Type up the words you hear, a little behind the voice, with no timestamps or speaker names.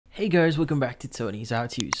Hey guys, welcome back to Tony's How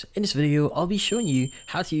To's. In this video, I'll be showing you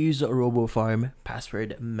how to use Roboform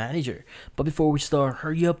Password Manager. But before we start,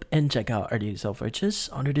 hurry up and check out our daily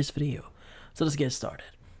self-purchase under this video. So let's get started.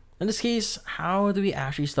 In this case, how do we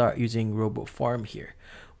actually start using Roboform here?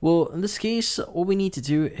 Well, in this case, what we need to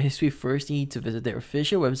do is we first need to visit their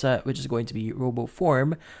official website, which is going to be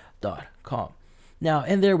roboform.com. Now,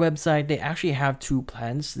 in their website, they actually have two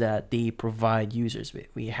plans that they provide users with.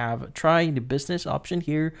 We have trying the business option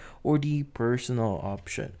here or the personal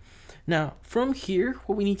option. Now, from here,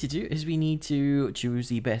 what we need to do is we need to choose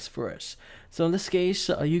the best for us. So in this case,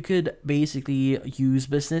 you could basically use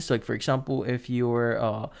business. Like for example, if you're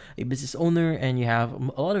a business owner and you have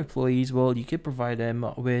a lot of employees, well, you could provide them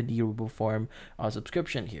with the Roboform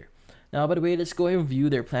subscription here. Now, by the way, let's go ahead and view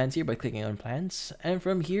their plans here by clicking on plans. And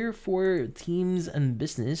from here, for teams and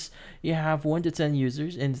business, you have 1 to 10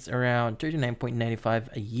 users and it's around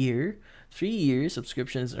 $39.95 a year. 3 years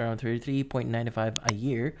subscription is around $33.95 a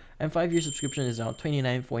year. And 5 year subscription is around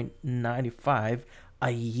 $29.95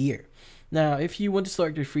 a year. Now, if you want to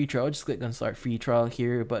start your free trial, just click on start free trial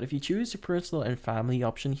here. But if you choose the personal and family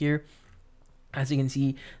option here, as you can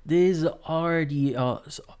see, these are the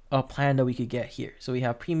plan that we could get here. So we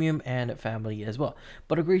have premium and family as well.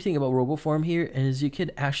 But a great thing about Roboform here is you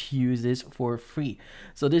could actually use this for free.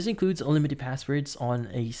 So this includes unlimited passwords on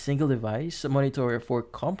a single device, monitor for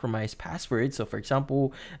compromised passwords. So for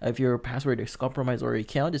example, if your password is compromised or your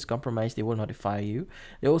account is compromised, they will notify you.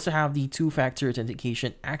 They also have the two-factor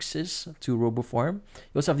authentication access to Roboform.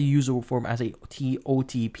 You also have the Use Roboform as a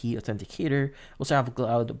OTP authenticator. Also have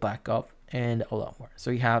cloud backup, and a lot more. So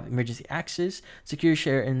you have emergency access, secure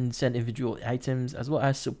share and send individual items, as well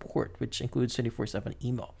as support, which includes 24/7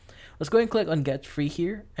 email. Let's go and click on get free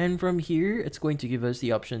here, and from here it's going to give us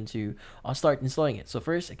the option to start installing it. So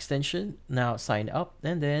first extension, now sign up,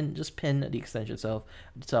 and then just pin the extension itself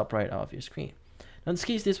at the top right of your screen. Now in this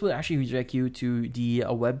case, this will actually redirect you to the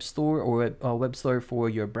web store or web store for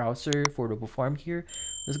your browser for Roboform here.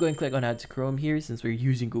 Let's go and click on add to Chrome here since we're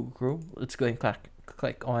using Google Chrome. Let's go and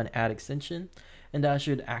click on add extension, and that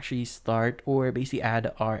should actually start or basically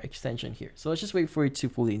add our extension here. So let's just wait for it to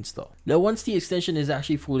fully install. Now once the extension is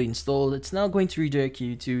actually fully installed, it's now going to redirect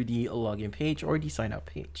you to the login page or the sign up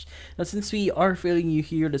page. Now since we are filling you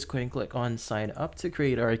here, let's go ahead and click on sign up to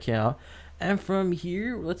create our account. And from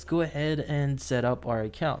here, let's go ahead and set up our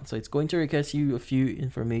account. So it's going to request you a few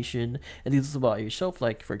information and details about yourself,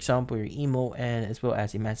 like for example, your email and as well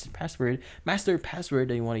as a master password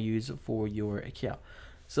that you want to use for your account.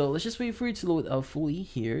 So let's just wait for it to load up fully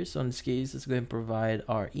here. So in this case, let's go ahead and provide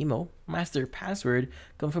our email, master password,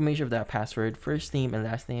 confirmation of that password, first name and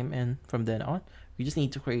last name, and from then on, we just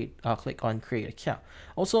need to click on create account.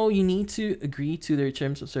 Also, you need to agree to their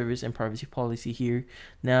terms of service and privacy policy here.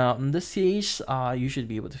 Now, in this case, you should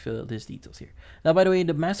be able to fill out these details here. Now, by the way,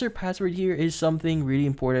 the master password here is something really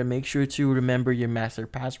important. Make sure to remember your master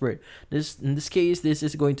password. In this case, this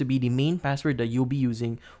is going to be the main password that you'll be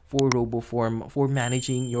using for Roboform for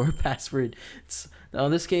managing your password. Now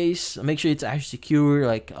in this case, make sure it's actually secure,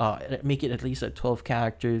 like make it at least at 12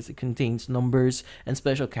 characters. It contains numbers and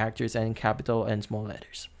special characters and capital and small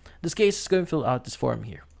letters. In this case, it's going to fill out this form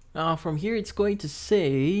here. Now from here, it's going to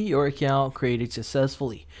say your account created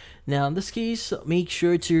successfully. Now in this case, make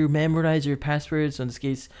sure to memorize your passwords. So in this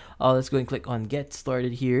case, let's go and click on get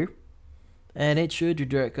started here. And it should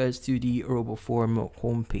redirect us to the Roboform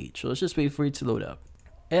homepage. So let's just wait for it to load up.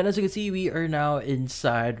 And as you can see, we are now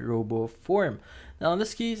inside Roboform. Now in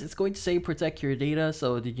this case, it's going to say protect your data.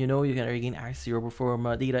 So did you know you can regain access to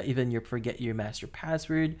Roboform data even you forget your master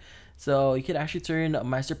password? So you can actually turn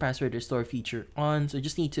master password restore feature on. So you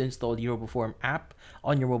just need to install the Roboform app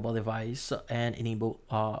on your mobile device and enable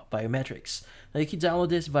biometrics. Now you can download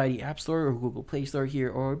this via the App Store or Google Play Store here,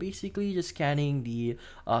 or basically just scanning the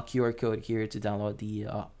QR code here to download the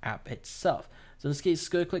app itself. So in this case,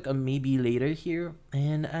 go click on maybe later here,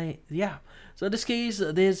 and so in this case,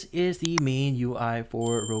 this is the main UI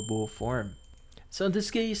for Roboform. So in this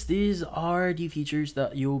case, these are the features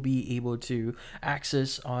that you'll be able to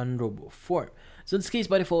access on Roboform. So in this case,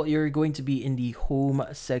 by default, you're going to be in the home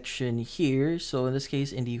section here. So in this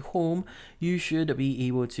case, in the home, you should be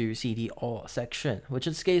able to see the all section, which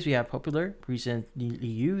in this case, we have popular, recently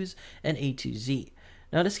used, and A to Z.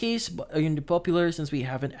 Now in this case, in the popular, since we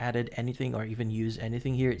haven't added anything or even used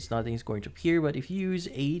anything here, nothing's going to appear. But if you use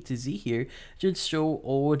A to Z here, it should show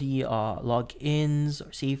all the logins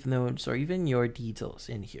or safe notes or even your details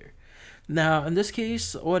in here. Now in this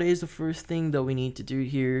case, what is the first thing that we need to do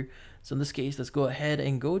here? So in this case, let's go ahead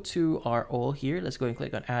and go to our all here. Let's go and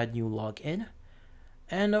click on add new login.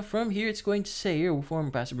 And from here, it's going to say your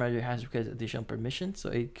Roboform Password Manager has requested additional permission. So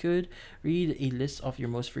it could read a list of your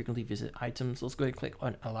most frequently visited items. Let's go and click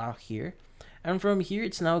on allow here. And from here,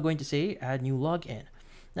 it's now going to say add new login.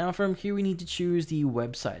 Now from here, we need to choose the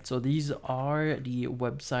website. So these are the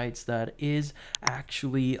websites that is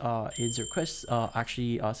actually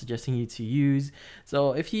suggesting you to use.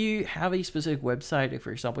 So if you have a specific website, like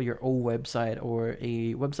for example your own website or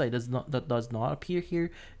a website that does not appear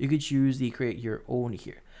here, you could choose the create your own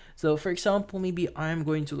here. So for example, maybe I'm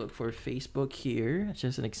going to look for Facebook here. It's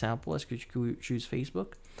just an example. Let's choose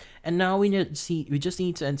Facebook. And now we just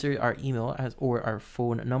need to enter our email or our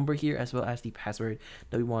phone number here, as well as the password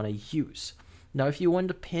that we want to use. Now, if you want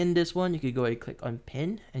to pin this one, you could go and click on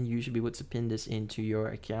pin, and you should be able to pin this into your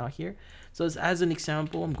account here. So as an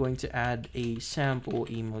example, I'm going to add a sample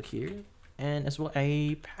email here, and as well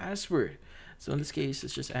a password. So in this case,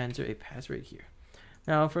 let's just enter a password here.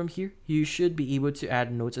 Now from here, you should be able to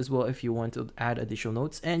add notes as well if you want to add additional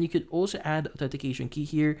notes, and you could also add authentication key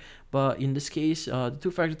here. But in this case, the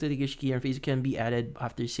two-factor authentication key and Facebook can be added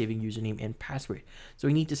after saving username and password. So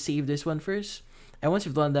we need to save this one first. And once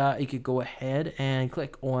you've done that, you could go ahead and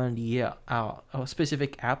click on the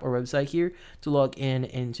specific app or website here to log in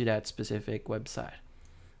into that specific website.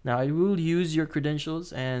 Now I will use your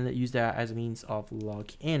credentials and use that as a means of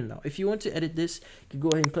login. Now, if you want to edit this, you can go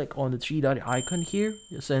ahead and click on the three-dot icon here.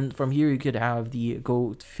 And from here, you could have the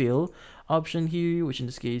go fill option here, which in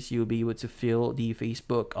this case, you'll be able to fill the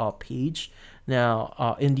Facebook page.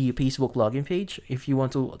 Now, in the Facebook login page, if you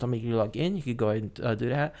want to automatically log in, you could go ahead and do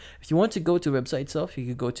that. If you want to go to website itself,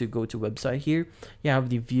 you could go to website here. You have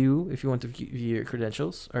the view if you want to view your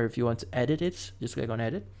credentials, or if you want to edit it, just click on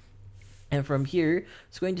edit. And from here,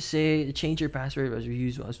 it's going to say change your password as your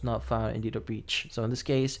user was not found in data breach. So in this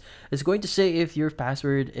case, it's going to say if your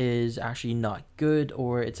password is actually not good,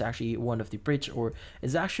 or it's actually one of the breach, or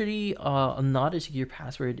it's actually not a secure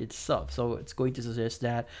password itself. So it's going to suggest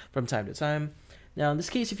that from time to time. Now in this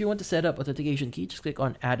case, if you want to set up authentication key, just click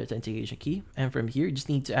on add authentication key. And from here, you just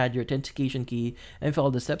need to add your authentication key and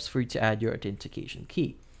follow the steps for you to add your authentication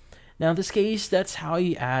key. Now in this case, that's how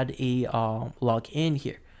you add a login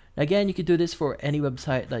here. Again, you could do this for any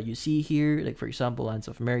website that you see here, like for example, Lands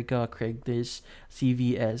of America, Craigslist,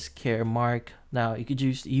 CVS, Caremark. Now, you could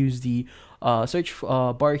use the search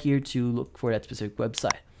bar here to look for that specific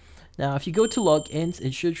website. Now, if you go to logins,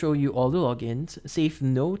 it should show you all the logins. Save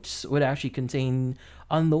notes would actually contain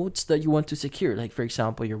notes that you want to secure, like for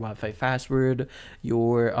example, your Wi-Fi password,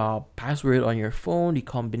 your password on your phone, the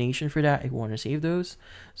combination for that, if you want to save those.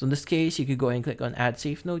 So in this case, you could go and click on add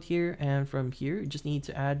save note here, and from here, you just need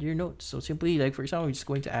to add your notes. So simply, like for example, we're just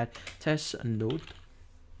going to add test note.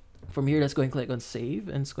 From here, let's go and click on save,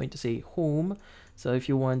 and it's going to say home. So if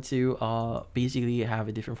you want to basically have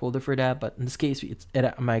a different folder for that, but in this case,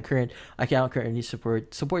 my current account currently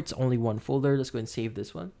supports only one folder. Let's go and save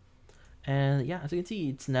this one. And yeah, as you can see,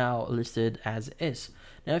 it's now listed as is.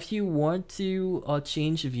 Now, if you want to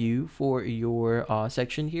change view for your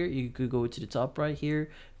section here, you could go to the top right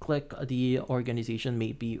here, click the organization,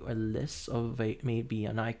 maybe a list of maybe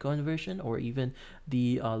an icon version, or even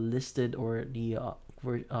the listed or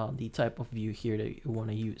the type of view here that you want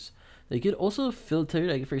to use. So you could also filter,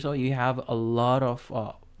 like for example, you have a lot of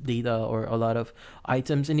data or a lot of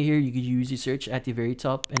items in here. You could use the search at the very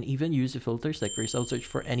top, and even use the filters, like for example, search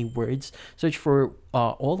for any words, search for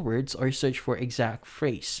all words, or search for exact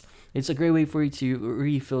phrase. It's a great way for you to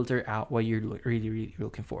refilter out what you're really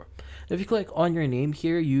looking for. If you click on your name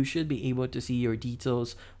here, you should be able to see your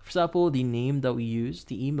details. For example, the name that we use,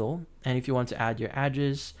 the email, and if you want to add your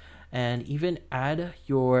address, and even add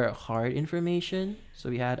your card information. So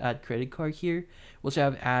we had add credit card here. We also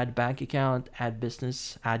have add bank account, add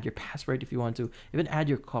business, add your password if you want to, even add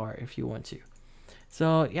your car if you want to.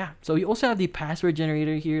 So yeah, so you also have the password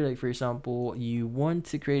generator here. Like for example, you want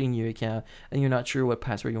to create a new account and you're not sure what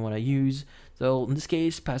password you want to use. So in this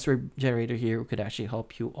case, password generator here could actually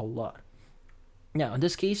help you a lot. Now, in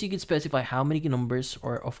this case, you can specify how many numbers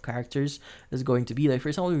or of characters is going to be. Like for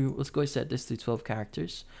example, let's go set this to 12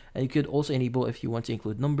 characters. And you could also enable if you want to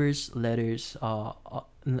include numbers, letters,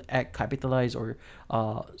 capitalize or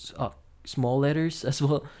small letters as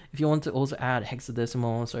well. If you want to also add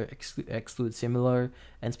hexadecimals or exclude similar,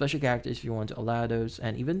 and special characters if you want to allow those,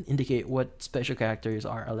 and even indicate what special characters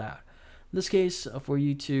are allowed. In this case, for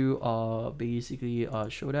you to basically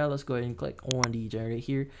show that, let's go ahead and click on the generate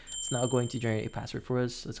here. It's now going to generate a password for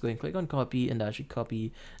us. Let's go ahead and click on copy, and that should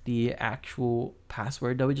copy the actual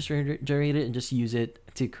password that we just generated and just use it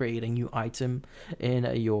to create a new item in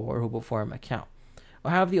your Roboform account. I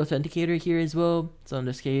have the authenticator here as well. So in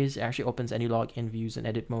this case, it actually opens any login views and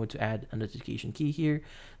edit mode to add a notification key here.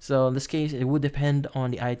 So in this case, it would depend on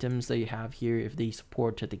the items that you have here if they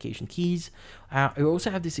support authentication keys. You also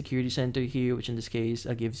have the security center here, which in this case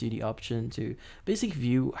gives you the option to basically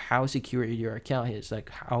view how secure your account is. Like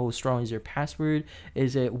how strong is your password?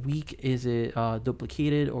 Is it weak? Is it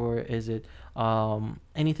duplicated? Or is it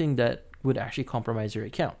anything that would actually compromise your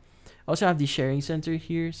account? Also have the sharing center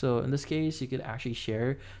here. So in this case, you could actually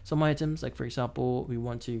share some items. Like for example, we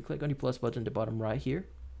want to click on the plus button at the bottom right here.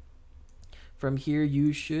 From here,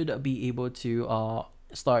 you should be able to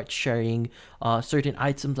start sharing certain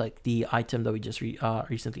items, like the item that we just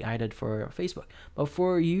recently added for Facebook. But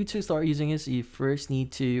for you to start using this, you first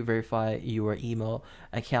need to verify your email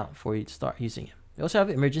account for you to start using it. We also have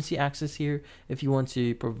emergency access here if you want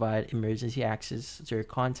to provide emergency access to your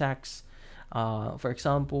contacts. For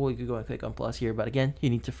example, you could go and click on plus here, but again, you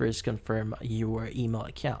need to first confirm your email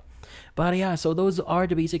account. But yeah, so those are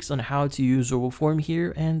the basics on how to use Roboform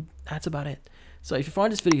here, and that's about it. So if you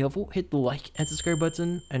found this video helpful, hit the like and subscribe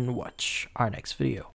button and watch our next video.